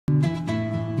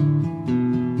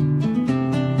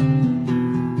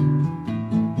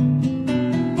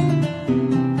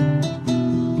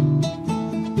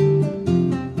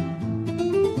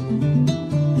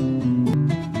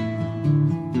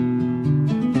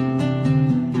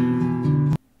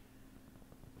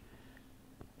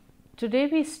Today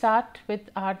we start with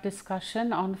our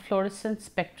discussion on fluorescence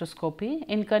spectroscopy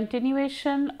in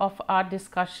continuation of our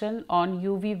discussion on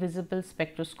UV visible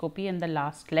spectroscopy in the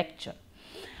last lecture.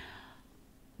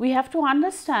 We have to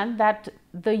understand that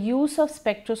the use of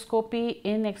spectroscopy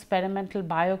in experimental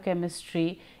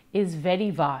biochemistry is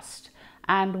very vast,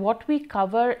 and what we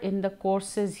cover in the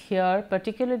courses here,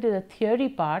 particularly the theory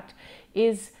part,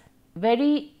 is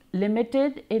very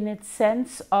limited in its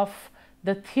sense of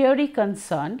the theory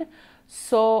concerned.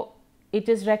 So, it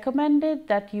is recommended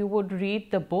that you would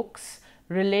read the books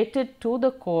related to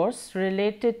the course,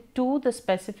 related to the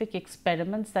specific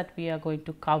experiments that we are going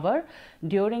to cover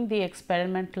during the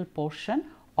experimental portion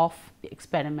of the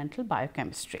experimental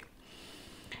biochemistry.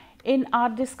 In our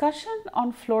discussion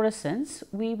on fluorescence,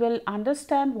 we will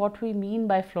understand what we mean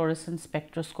by fluorescence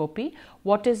spectroscopy,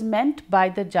 what is meant by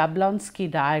the Jablonski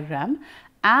diagram,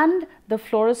 and the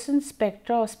fluorescence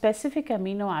spectra of specific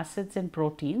amino acids and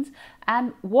proteins,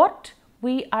 and what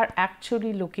we are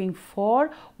actually looking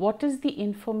for, what is the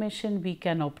information we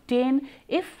can obtain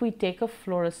if we take a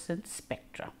fluorescence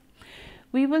spectra.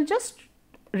 We will just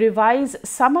revise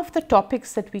some of the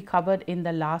topics that we covered in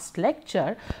the last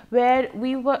lecture, where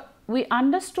we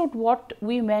understood what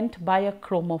we meant by a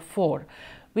chromophore,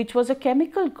 which was a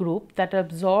chemical group that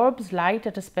absorbs light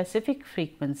at a specific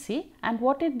frequency, and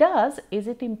what it does is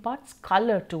it imparts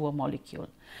color to a molecule.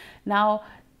 Now,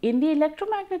 in the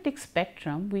electromagnetic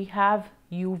spectrum, we have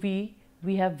UV,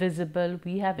 we have visible,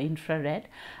 we have infrared,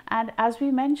 and as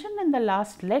we mentioned in the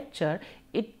last lecture,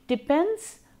 it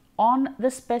depends on the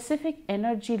specific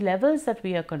energy levels that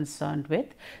we are concerned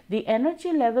with. The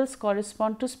energy levels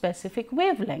correspond to specific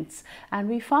wavelengths, and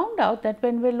we found out that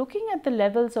when we are looking at the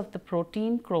levels of the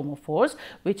protein chromophores,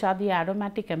 which are the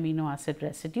aromatic amino acid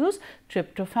residues,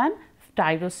 tryptophan,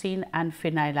 tyrosine and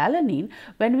phenylalanine,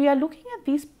 when we are looking at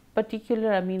these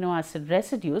particular amino acid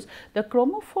residues, the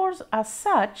chromophores are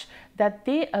such that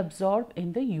they absorb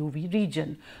in the UV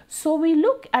region. So, we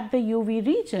look at the UV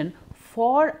region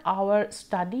for our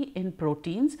study in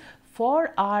proteins,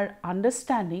 for our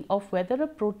understanding of whether a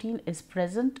protein is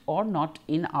present or not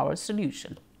in our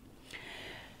solution.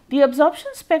 The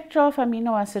absorption spectra of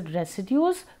amino acid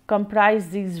residues comprise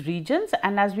these regions,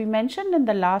 and as we mentioned in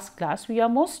the last class, we are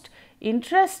most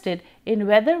interested in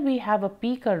whether we have a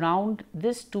peak around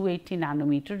this 280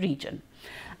 nanometer region.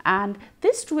 And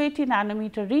this 280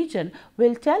 nanometer region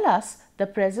will tell us the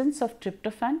presence of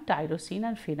tryptophan, tyrosine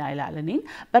and phenylalanine.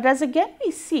 But as again we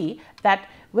see that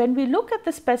when we look at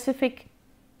the specific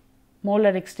molar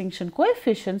extinction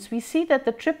coefficients, we see that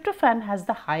the tryptophan has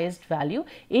the highest value,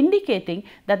 indicating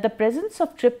that the presence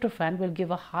of tryptophan will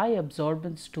give a high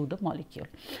absorbance to the molecule.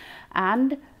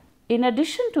 And in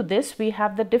addition to this, we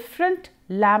have the different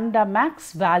lambda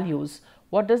max values.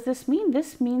 What does this mean?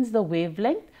 This means the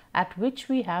wavelength at which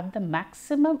we have the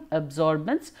maximum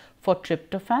absorbance for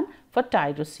tryptophan, for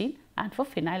tyrosine and for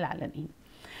phenylalanine.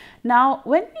 Now,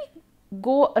 when we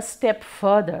go a step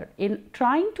further in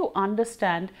trying to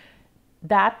understand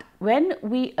that when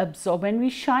we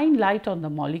shine light on the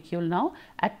molecule now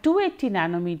at 280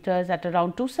 nanometers, at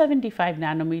around 275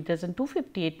 nanometers and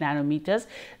 258 nanometers,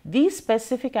 these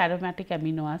specific aromatic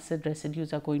amino acid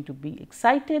residues are going to be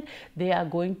excited, they are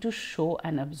going to show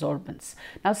an absorbance.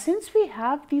 Now, since we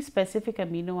have these specific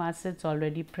amino acids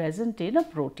already present in a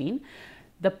protein,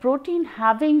 the protein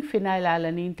having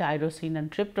phenylalanine, tyrosine and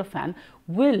tryptophan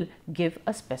will give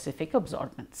a specific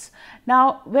absorbance.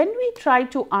 Now, when we try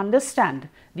to understand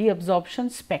the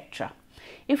absorption spectra,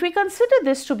 if we consider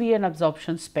this to be an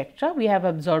absorption spectra, we have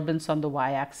absorbance on the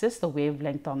y-axis, the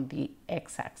wavelength on the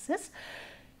x-axis.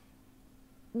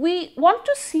 We want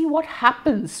to see what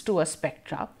happens to a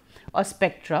spectrum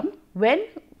when,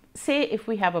 say, if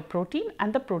we have a protein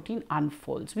and the protein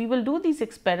unfolds. We will do these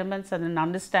experiments and an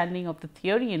understanding of the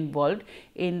theory involved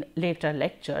in later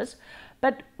lectures.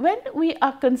 But when we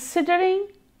are considering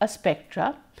a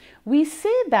spectra, we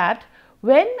say that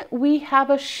when we have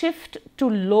a shift to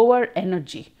lower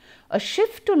energy, a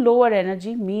shift to lower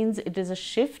energy means it is a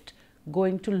shift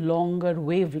going to longer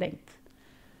wavelength.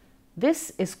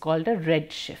 This is called a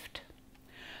red shift.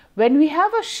 When we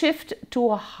have a shift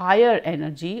to a higher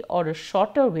energy or a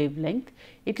shorter wavelength,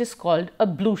 it is called a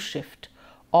blue shift,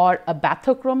 or a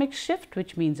bathochromic shift,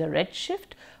 which means a red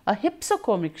shift, a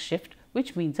hypsochromic shift,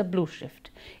 which means a blue shift.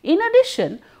 In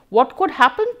addition, what could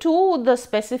happen to the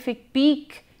specific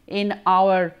peak in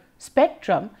our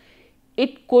spectrum?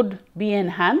 It could be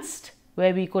enhanced,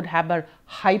 where we could have a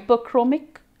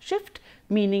hyperchromic shift,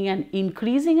 meaning an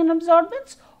increasing in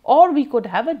absorbance, or we could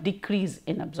have a decrease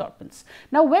in absorbance.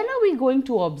 Now, when are we going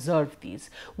to observe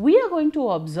these? We are going to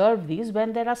observe these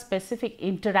when there are specific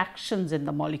interactions in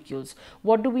the molecules.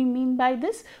 What do we mean by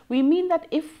this? We mean that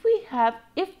if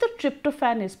the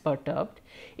tryptophan is perturbed,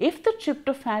 if the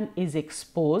tryptophan is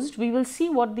exposed, we will see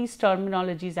what these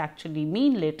terminologies actually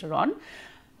mean later on.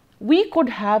 We could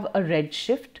have a red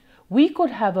shift, we could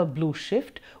have a blue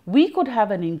shift, we could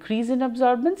have an increase in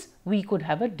absorbance, we could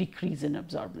have a decrease in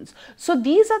absorbance. So,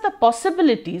 these are the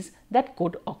possibilities that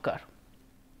could occur.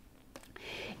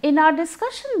 In our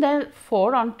discussion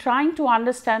therefore on trying to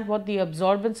understand what the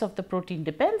absorbance of the protein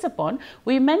depends upon,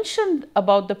 we mentioned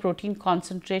about the protein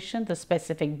concentration, the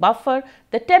specific buffer,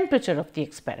 the temperature of the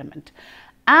experiment.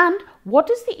 And what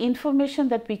is the information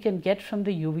that we can get from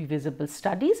the UV visible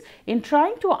studies in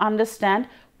trying to understand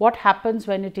what happens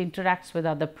when it interacts with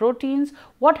other proteins,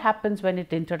 what happens when it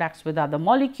interacts with other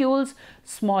molecules,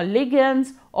 small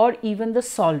ligands, or even the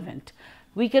solvent.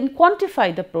 We can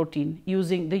quantify the protein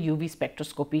using the UV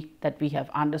spectroscopy that we have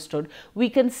understood. We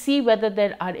can see whether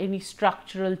there are any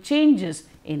structural changes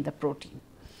in the protein.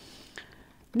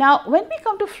 Now, when we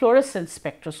come to fluorescence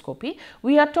spectroscopy,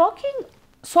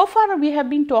 so far we have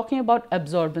been talking about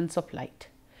absorbance of light.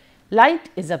 Light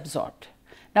is absorbed.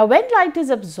 Now, when light is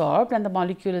absorbed and the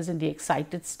molecule is in the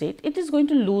excited state, it is going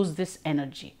to lose this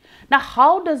energy. Now,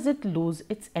 how does it lose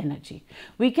its energy?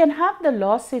 We can have the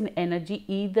loss in energy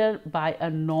either by a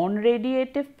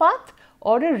non-radiative path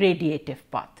or a radiative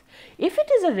path. If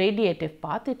it is a radiative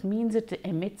path, it means it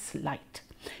emits light.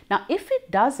 Now, if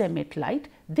it does emit light,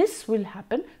 this will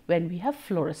happen when we have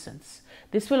fluorescence.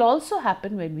 This will also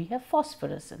happen when we have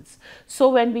phosphorescence. So,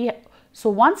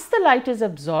 once the light is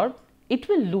absorbed, it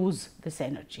will lose this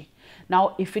energy.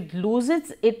 Now, if it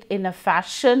loses it in a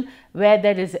fashion where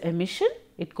there is emission,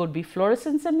 it could be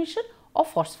fluorescence emission or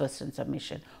phosphorescence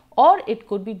emission, or it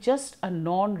could be just a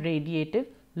non-radiative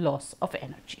loss of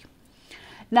energy.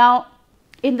 Now,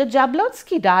 in the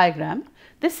Jablonski diagram,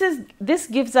 this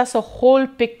gives us a whole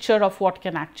picture of what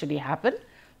can actually happen.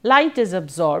 Light is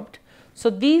absorbed. So,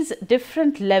 these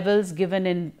different levels given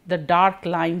in the dark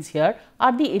lines here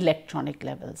are the electronic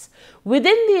levels.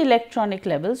 Within the electronic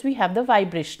levels, we have the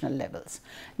vibrational levels.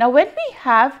 Now, when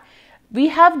we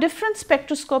have different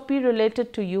spectroscopy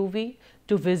related to UV,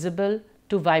 to visible,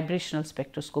 to vibrational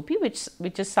spectroscopy,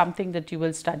 which is something that you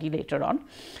will study later on.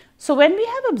 So, when we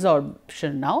have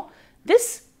absorption now,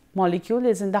 this molecule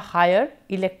is in the higher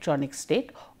electronic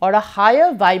state or a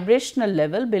higher vibrational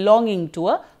level belonging to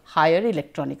a higher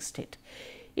electronic state.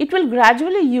 It will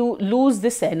gradually lose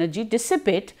this energy,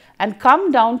 dissipate and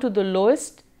come down to the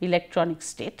lowest electronic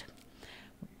state,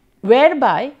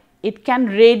 whereby it can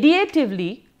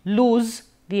radiatively lose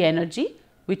the energy,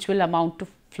 which will amount to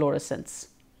fluorescence.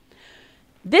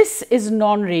 This is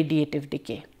non-radiative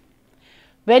decay.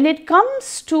 When it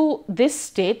comes to this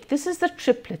state, this is the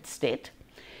triplet state.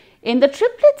 In the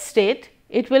triplet state,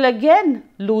 it will again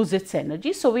lose its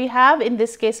energy. So, we have in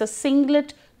this case a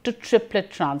singlet to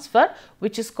triplet transfer,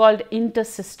 which is called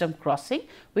intersystem crossing,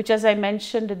 which, as I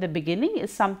mentioned in the beginning,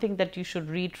 is something that you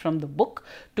should read from the book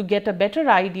to get a better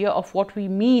idea of what we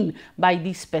mean by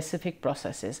these specific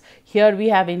processes. Here we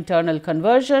have internal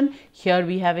conversion, here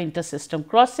we have intersystem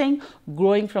crossing,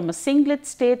 growing from a singlet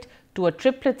state to a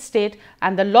triplet state,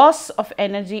 and the loss of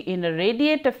energy in a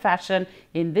radiative fashion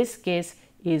in this case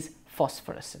is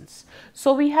phosphorescence.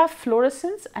 So, we have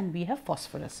fluorescence and we have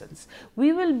phosphorescence.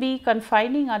 We will be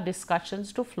confining our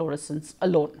discussions to fluorescence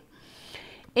alone.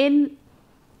 In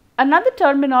another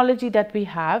terminology that we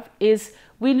have is,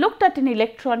 we looked at an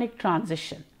electronic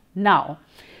transition. Now,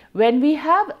 when we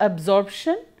have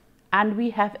absorption and we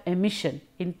have emission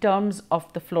in terms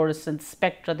of the fluorescence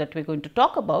spectra that we are going to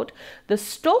talk about, the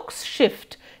Stokes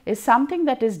shift is something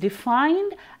that is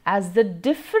defined as the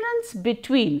difference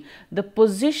between the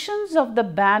positions of the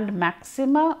band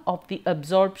maxima of the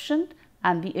absorption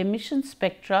and the emission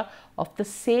spectra of the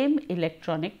same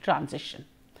electronic transition.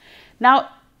 Now,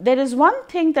 there is one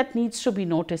thing that needs to be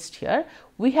noticed here.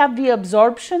 We have the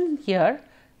absorption here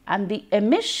and the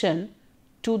emission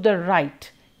to the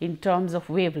right in terms of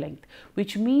wavelength,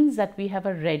 which means that we have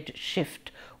a red shift.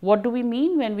 What do we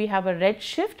mean when we have a red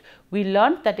shift? We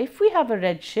learned that if we have a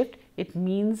red shift, it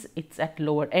means it's at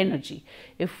lower energy.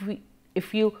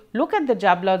 If you look at the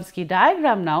Jablonski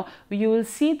diagram now, you will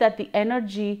see that the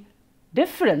energy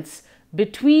difference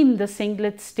between the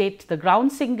singlet state, the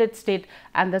ground singlet state,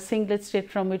 and the singlet state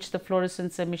from which the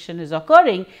fluorescence emission is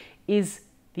occurring, is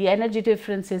the energy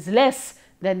difference is less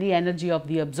than the energy of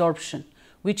the absorption,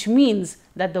 which means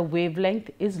that the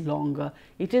wavelength is longer.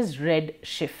 It is red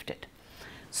shifted.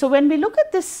 So, when we look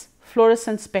at this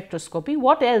fluorescence spectroscopy,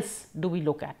 what else do we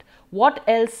look at? what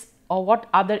else or what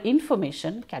other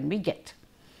information can we get?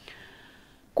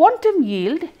 Quantum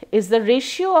yield is the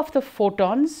ratio of the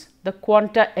photons, the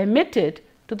quanta emitted,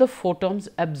 to the photons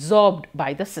absorbed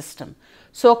by the system.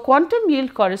 So, quantum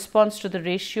yield corresponds to the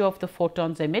ratio of the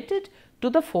photons emitted to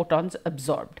the photons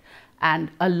absorbed,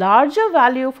 and a larger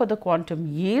value for the quantum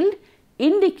yield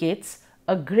indicates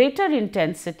a greater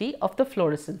intensity of the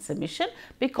fluorescence emission,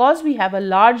 because we have a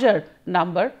larger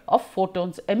number of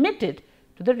photons emitted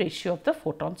to the ratio of the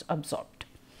photons absorbed.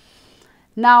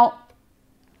 Now,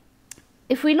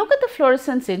 if we look at the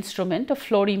fluorescence instrument, a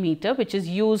fluorimeter, which is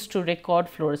used to record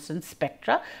fluorescence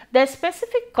spectra, there are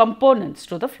specific components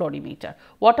to the fluorimeter.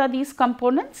 What are these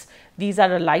components? These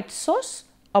are a light source,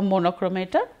 a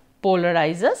monochromator,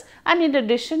 polarizers, and in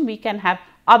addition we can have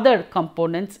other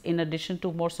components in addition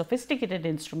to more sophisticated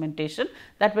instrumentation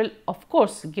that will of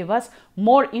course give us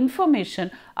more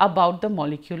information about the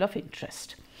molecule of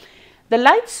interest. The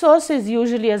light source is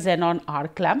usually a xenon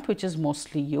arc lamp, which is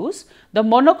mostly used. The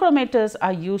monochromators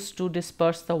are used to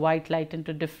disperse the white light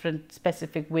into different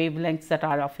specific wavelengths that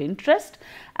are of interest,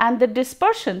 and the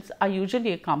dispersions are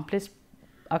usually accomplished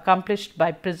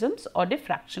by prisms or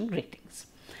diffraction gratings.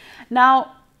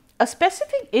 Now, a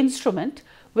specific instrument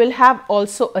will have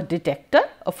also a detector,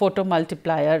 a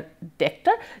photomultiplier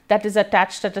detector, that is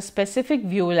attached at a specific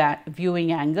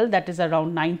viewing angle, that is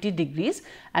around 90 degrees.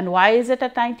 And why is it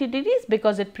at 90 degrees?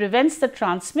 Because it prevents the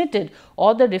transmitted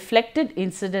or the reflected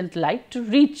incident light to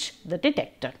reach the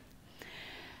detector.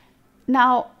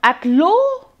 Now, at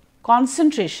low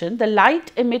concentration, the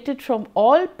light emitted from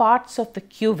all parts of the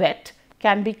cuvette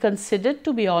can be considered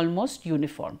to be almost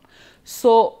uniform.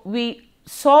 So, we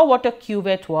saw what a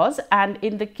cuvette was, and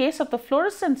in the case of the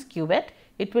fluorescence cuvette,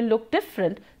 it will look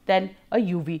different than a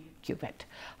UV cuvette.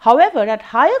 However, at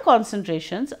higher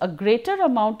concentrations, a greater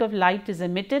amount of light is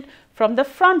emitted from the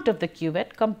front of the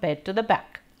cuvette compared to the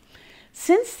back.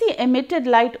 Since the emitted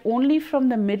light only from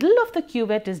the middle of the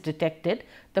cuvette is detected,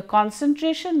 the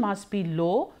concentration must be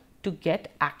low to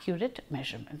get accurate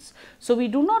measurements. So, we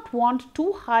do not want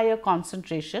too high a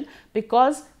concentration,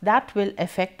 because that will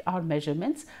affect our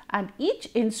measurements, and each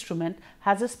instrument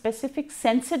has a specific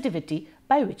sensitivity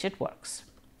by which it works.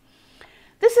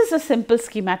 This is a simple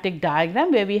schematic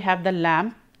diagram where we have the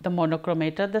lamp, the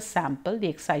monochromator, the sample, the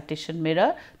excitation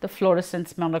mirror, the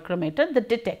fluorescence monochromator, the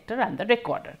detector and the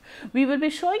recorder. We will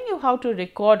be showing you how to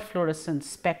record fluorescence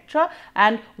spectra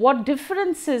and what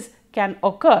differences can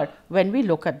occur when we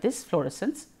look at this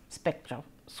fluorescence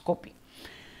spectroscopy.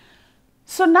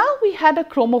 So, now we had a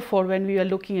chromophore when we were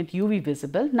looking at UV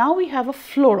visible. Now we have a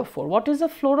fluorophore. What is a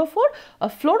fluorophore? A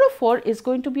fluorophore is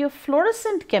going to be a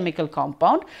fluorescent chemical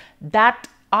compound that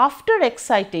after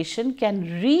excitation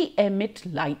can re-emit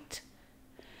light.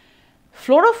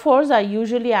 Fluorophores are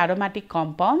usually aromatic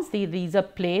compounds. These are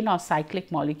plain or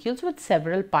cyclic molecules with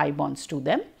several pi bonds to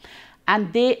them,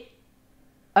 and they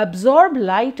absorb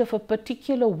light of a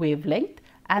particular wavelength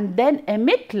and then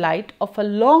emit light of a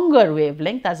longer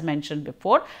wavelength, as mentioned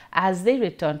before, as they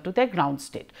return to their ground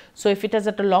state. So, if it is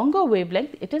at a longer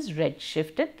wavelength, it is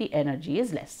redshifted, the energy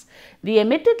is less. The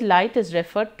emitted light is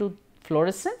referred to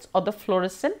fluorescence or the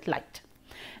fluorescent light.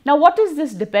 Now, what is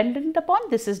this dependent upon?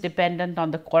 This is dependent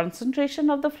on the concentration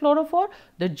of the fluorophore,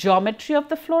 the geometry of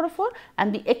the fluorophore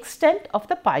and the extent of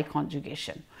the pi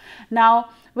conjugation. Now,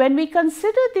 when we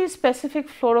consider these specific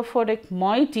fluorophoric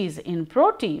moieties in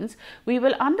proteins, we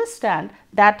will understand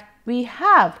that we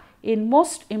have, in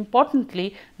most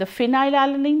importantly, the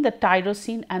phenylalanine, the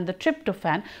tyrosine and the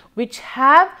tryptophan, which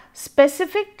have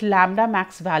specific lambda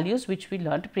max values which we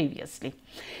learned previously.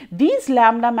 These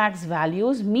lambda max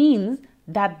values means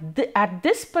that at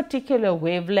this particular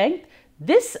wavelength,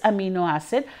 this amino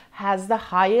acid has the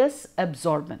highest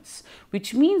absorbance,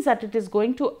 which means that it is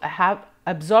going to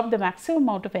absorb the maximum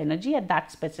amount of energy at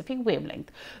that specific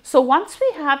wavelength. So, once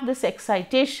we have this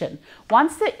excitation,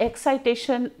 once the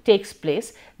excitation takes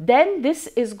place, then this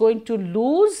is going to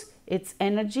lose its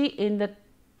energy in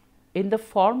the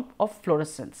form of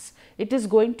fluorescence. It is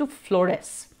going to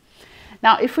fluoresce.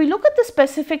 Now, if we look at the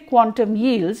specific quantum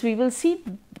yields, we will see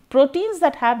proteins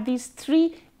that have these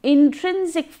three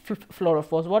intrinsic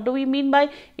fluorophores. What do we mean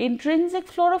by intrinsic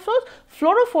fluorophores?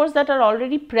 Fluorophores that are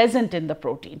already present in the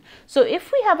protein. So,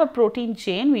 if we have a protein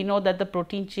chain, we know that the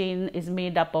protein chain is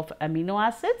made up of amino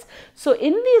acids. So,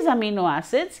 in these amino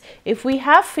acids, if we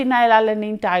have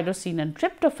phenylalanine, tyrosine and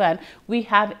tryptophan, we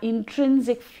have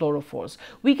intrinsic fluorophores.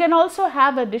 We can also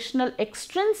have additional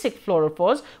extrinsic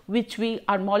fluorophores, which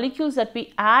are molecules that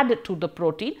we add to the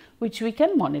protein, which we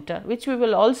can monitor, which we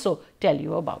will also tell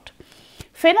you about.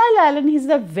 Phenylalanine is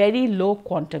a very low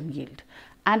quantum yield,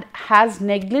 and has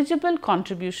negligible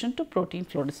contribution to protein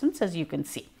fluorescence, as you can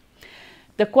see.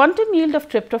 The quantum yield of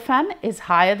tryptophan is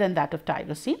higher than that of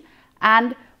tyrosine,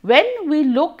 and when we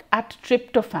look at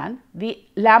tryptophan, the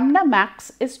lambda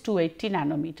max is 280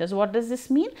 nanometers. What does this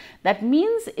mean? That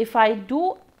means if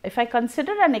I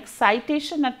consider an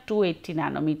excitation at 280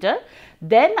 nanometer,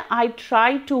 then I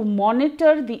try to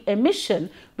monitor the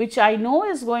emission, which I know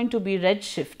is going to be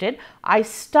redshifted. I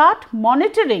start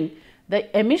monitoring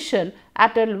the emission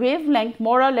at a wavelength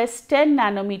more or less 10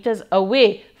 nanometers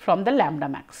away from the lambda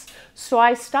max. So,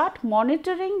 I start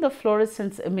monitoring the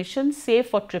fluorescence emission, say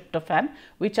for tryptophan,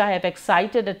 which I have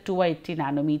excited at 280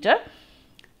 nanometer,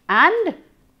 and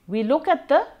we look at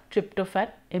the tryptophan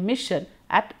emission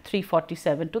at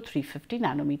 347 to 350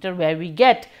 nanometer, where we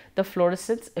get the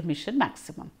fluorescence emission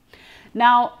maximum.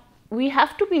 Now, we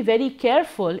have to be very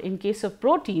careful in case of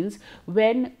proteins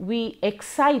when we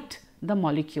excite the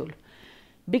molecule,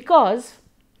 because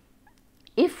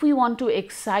if we want to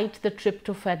excite the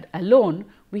tryptophan alone,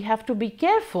 we have to be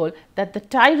careful that the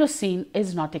tyrosine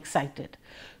is not excited.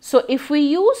 So, if we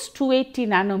use 280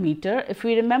 nanometer, if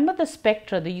we remember the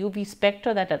spectra, the UV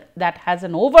spectra that has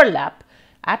an overlap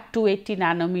at 280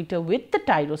 nanometer with the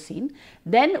tyrosine,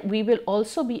 then we will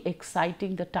also be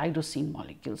exciting the tyrosine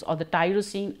molecules or the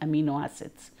tyrosine amino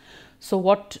acids. So,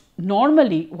 what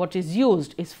is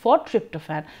used is for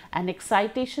tryptophan, an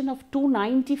excitation of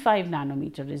 295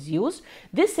 nanometer is used.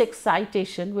 This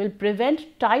excitation will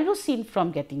prevent tyrosine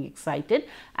from getting excited,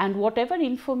 and whatever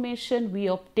information we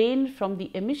obtain from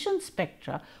the emission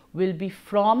spectra will be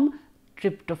from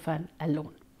tryptophan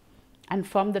alone and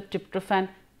from the tryptophan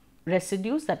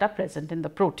residues that are present in the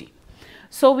protein.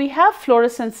 So, we have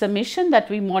fluorescence emission that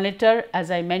we monitor,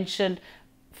 as I mentioned,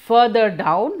 further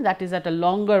down, that is at a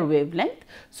longer wavelength.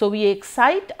 So, we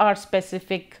excite our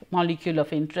specific molecule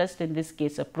of interest, in this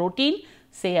case a protein,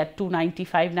 say at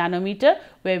 295 nanometer,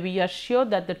 where we are sure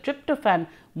that the tryptophan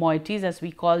moieties, as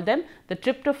we call them, the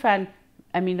tryptophan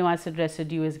amino acid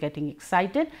residue is getting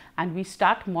excited, and we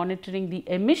start monitoring the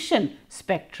emission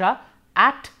spectra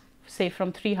at say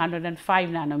from 305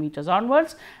 nanometers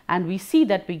onwards, and we see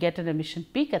that we get an emission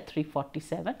peak at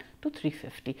 347 to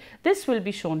 350. This will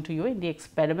be shown to you in the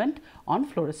experiment on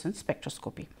fluorescence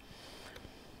spectroscopy.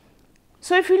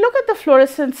 So, if you look at the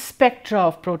fluorescence spectra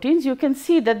of proteins, you can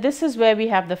see that this is where we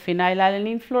have the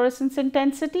phenylalanine fluorescence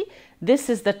intensity, this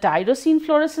is the tyrosine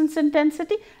fluorescence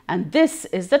intensity, and this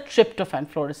is the tryptophan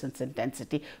fluorescence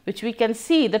intensity, which we can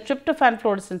see the tryptophan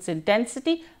fluorescence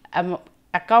intensity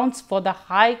accounts for the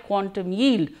high quantum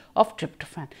yield of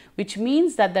tryptophan, which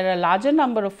means that there are a larger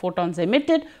number of photons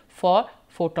emitted for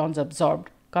photons absorbed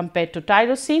compared to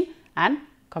tyrosine and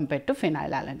compared to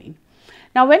phenylalanine.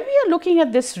 Now, when we are looking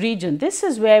at this region, this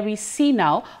is where we see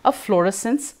now a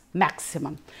fluorescence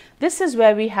maximum. This is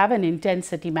where we have an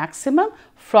intensity maximum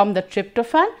from the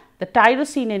tryptophan. The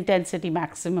tyrosine intensity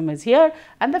maximum is here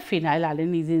and the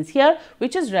phenylalanine is here,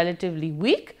 which is relatively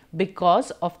weak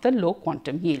because of the low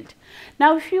quantum yield.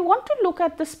 Now, if you want to look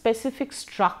at the specific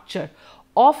structure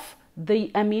of the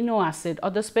amino acid or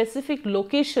the specific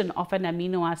location of an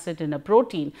amino acid in a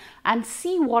protein and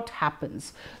see what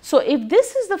happens. So, if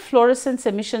this is the fluorescence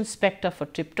emission spectra for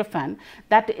tryptophan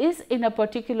that is in a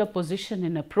particular position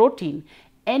in a protein,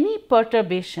 any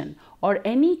perturbation or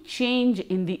any change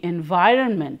in the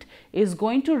environment is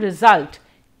going to result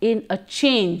in a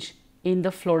change in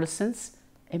the fluorescence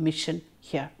emission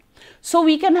here. So,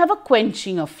 we can have a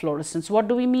quenching of fluorescence. What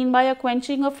do we mean by a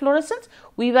quenching of fluorescence?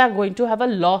 We are going to have a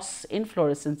loss in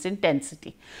fluorescence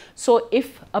intensity. So,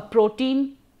 if a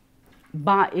protein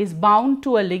is bound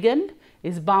to a ligand,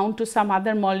 is bound to some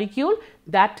other molecule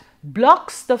that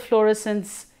blocks the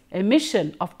fluorescence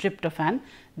emission of tryptophan,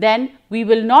 then we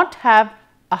will not have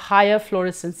a higher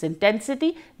fluorescence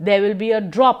intensity. There will be a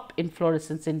drop in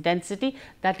fluorescence intensity,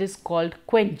 that is called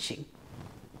quenching.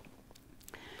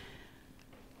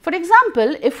 For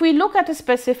example, if we look at a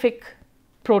specific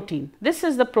protein, this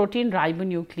is the protein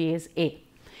ribonuclease A.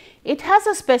 It has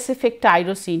a specific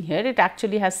tyrosine here. It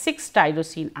actually has 6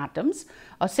 tyrosine atoms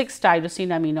or 6 tyrosine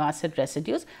amino acid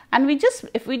residues, and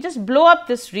if we just blow up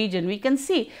this region, we can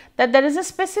see that there is a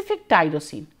specific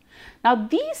tyrosine. Now,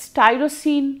 these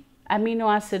tyrosine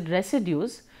amino acid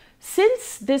residues,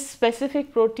 since this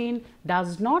specific protein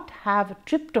does not have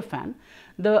tryptophan,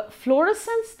 the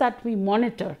fluorescence that we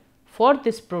monitor for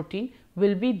this protein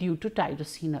will be due to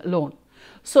tyrosine alone.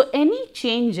 So, any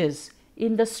changes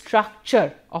in the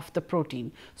structure of the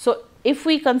protein. So, if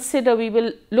we consider, we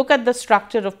will look at the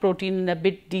structure of protein in a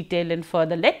bit detail in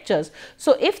further lectures.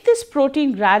 So, if this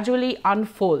protein gradually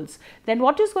unfolds, then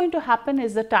what is going to happen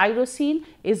is the tyrosine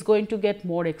is going to get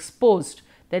more exposed.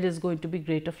 there is going to be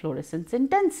greater fluorescence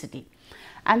intensity.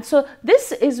 And so,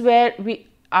 this is where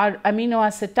our amino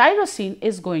acid tyrosine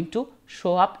is going to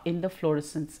show up in the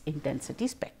fluorescence intensity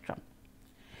spectrum.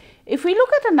 If we look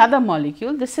at another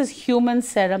molecule, this is human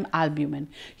serum albumin.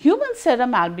 Human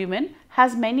serum albumin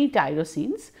has many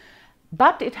tyrosines,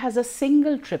 but it has a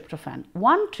single tryptophan,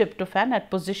 one tryptophan at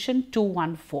position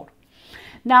 214.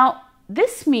 Now,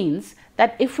 this means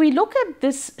that if we look at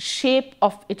this shape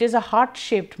of, it is a heart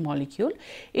shaped molecule,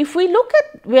 if we look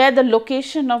at where the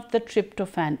location of the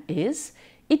tryptophan is,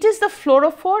 it is the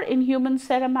fluorophore in human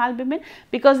serum albumin,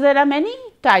 because there are many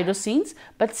tyrosines,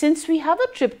 but since we have a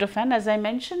tryptophan, as I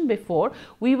mentioned before,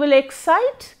 we will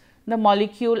excite the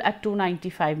molecule at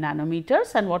 295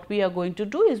 nanometers, and what we are going to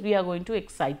do is we are going to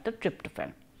excite the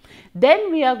tryptophan.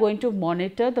 Then we are going to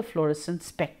monitor the fluorescence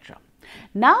spectra.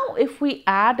 Now, if we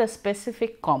add a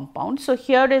specific compound, so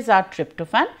here is our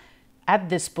tryptophan at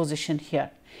this position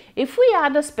here. If we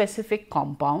add a specific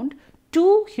compound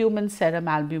to human serum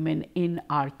albumin in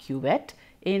our cuvette,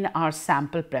 in our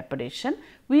sample preparation,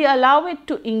 we allow it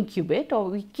to incubate, or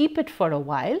we keep it for a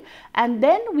while, and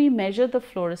then we measure the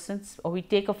fluorescence, or we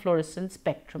take a fluorescence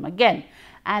spectrum again,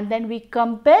 and then we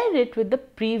compare it with the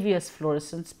previous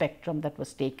fluorescence spectrum that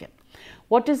was taken.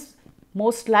 What is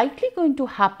most likely going to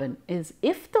happen is,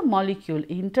 if the molecule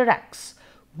interacts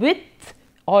with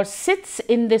or sits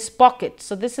in this pocket.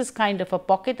 So, this is kind of a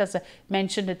pocket, as I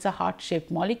mentioned, it is a heart shaped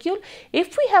molecule.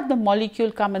 If we have the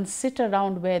molecule come and sit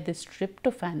around where this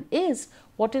tryptophan is,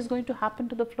 what is going to happen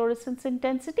to the fluorescence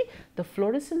intensity? The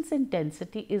fluorescence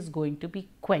intensity is going to be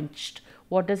quenched.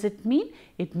 What does it mean?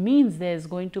 It means there is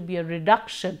going to be a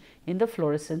reduction in the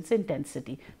fluorescence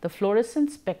intensity. The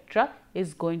fluorescence spectra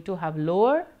is going to have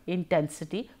lower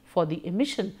intensity for the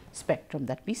emission spectrum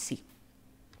that we see.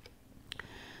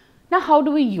 Now, how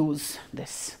do we use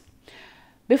this?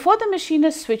 Before the machine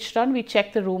is switched on, we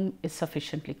check the room is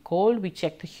sufficiently cold, we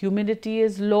check the humidity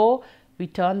is low, we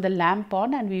turn the lamp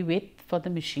on and we wait for the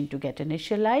machine to get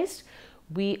initialized.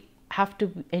 We have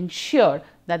to ensure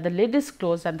that the lid is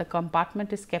closed and the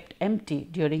compartment is kept empty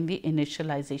during the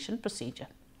initialization procedure.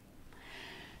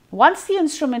 Once the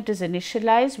instrument is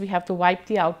initialized, we have to wipe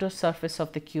the outer surface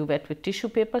of the cuvette with tissue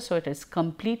paper so it is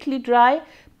completely dry.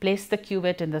 Place the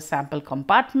cuvette in the sample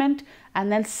compartment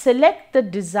and then select the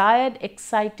desired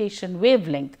excitation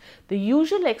wavelength. The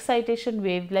usual excitation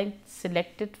wavelength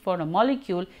selected for a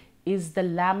molecule is the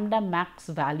lambda max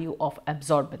value of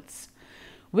absorbance,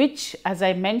 which, as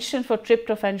I mentioned, for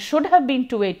tryptophan should have been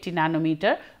 280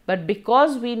 nanometer, but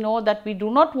because we know that we do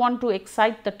not want to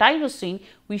excite the tyrosine,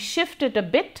 we shift it a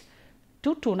bit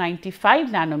to 295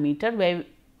 nanometer, where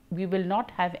we will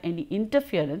not have any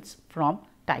interference from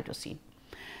tyrosine.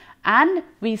 And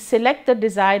we select the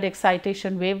desired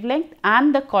excitation wavelength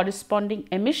and the corresponding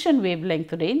emission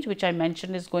wavelength range, which I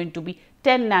mentioned is going to be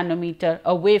 10 nanometer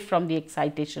away from the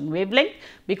excitation wavelength,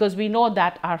 because we know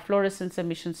that our fluorescence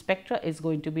emission spectra is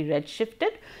going to be red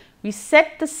shifted. We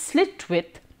set the slit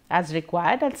width as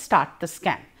required and start the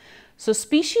scan. So,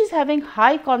 species having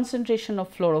high concentration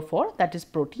of fluorophore, that is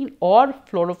protein, or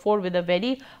fluorophore with a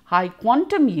very high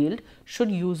quantum yield, should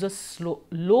use a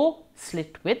low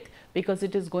slit width, because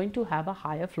it is going to have a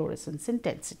higher fluorescence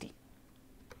intensity.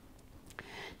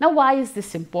 Now, why is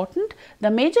this important?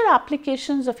 The major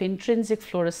applications of intrinsic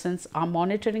fluorescence are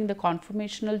monitoring the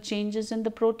conformational changes in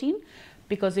the protein,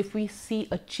 because if we see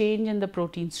a change in the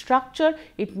protein structure,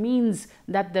 it means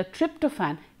that the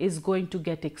tryptophan is going to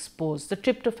get exposed. The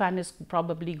tryptophan is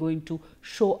probably going to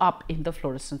show up in the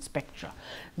fluorescence spectra.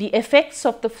 The effects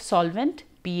of the solvent,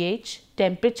 pH,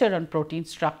 temperature on protein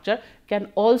structure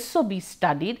can also be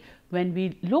studied when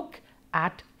we look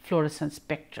at fluorescence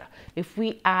spectra. If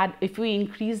we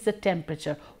increase the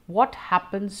temperature, what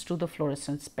happens to the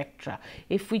fluorescence spectra?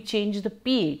 If we change the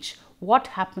pH, what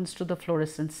happens to the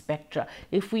fluorescence spectra?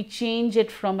 If we change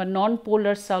it from a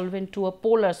non-polar solvent to a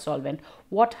polar solvent,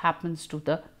 what happens to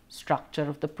the structure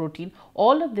of the protein?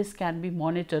 All of this can be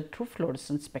monitored through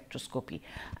fluorescence spectroscopy.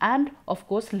 And of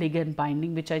course, ligand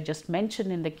binding, which I just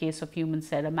mentioned in the case of human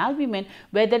serum albumin,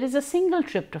 where there is a single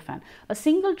tryptophan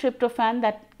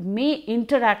that may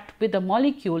interact with a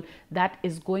molecule that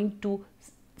is going to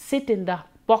sit in the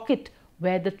pocket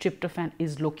where the tryptophan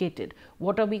is located.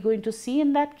 What are we going to see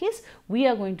in that case? We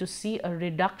are going to see a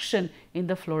reduction in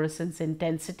the fluorescence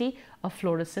intensity, a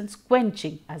fluorescence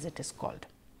quenching as it is called.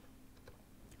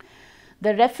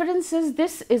 The references,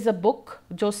 this is a book,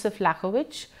 Joseph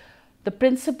Lachowicz, The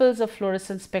Principles of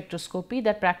Fluorescence Spectroscopy,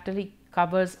 that practically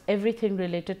covers everything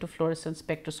related to fluorescence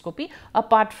spectroscopy,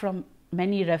 apart from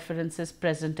many references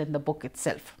present in the book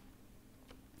itself.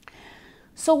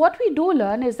 So, what we do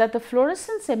learn is that the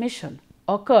fluorescence emission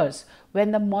occurs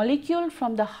when the molecule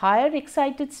from the higher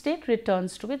excited state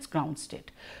returns to its ground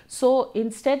state. So,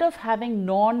 instead of having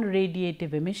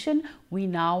non-radiative emission, we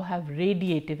now have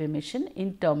radiative emission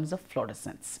in terms of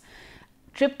fluorescence.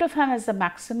 Tryptophan has the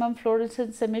maximum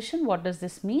fluorescence emission. What does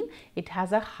this mean? It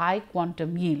has a high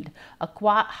quantum yield. A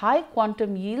high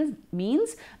quantum yield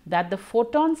means that the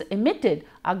photons emitted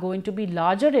are going to be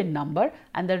larger in number,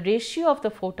 and the ratio of the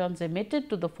photons emitted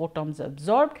to the photons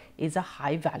absorbed is a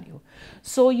high value.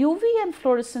 So, UV and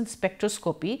fluorescence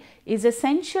spectroscopy is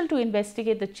essential to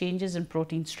investigate the changes in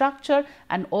protein structure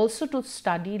and also to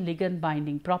study ligand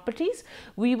binding properties.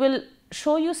 We will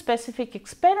show you specific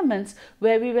experiments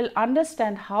where we will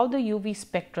understand how the UV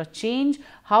spectra change,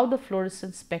 how the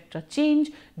fluorescence spectra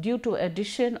change due to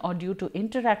addition or due to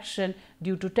interaction,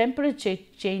 due to temperature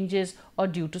changes or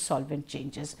due to solvent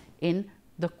changes in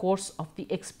the course of the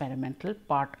experimental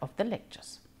part of the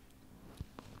lectures.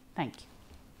 Thank you.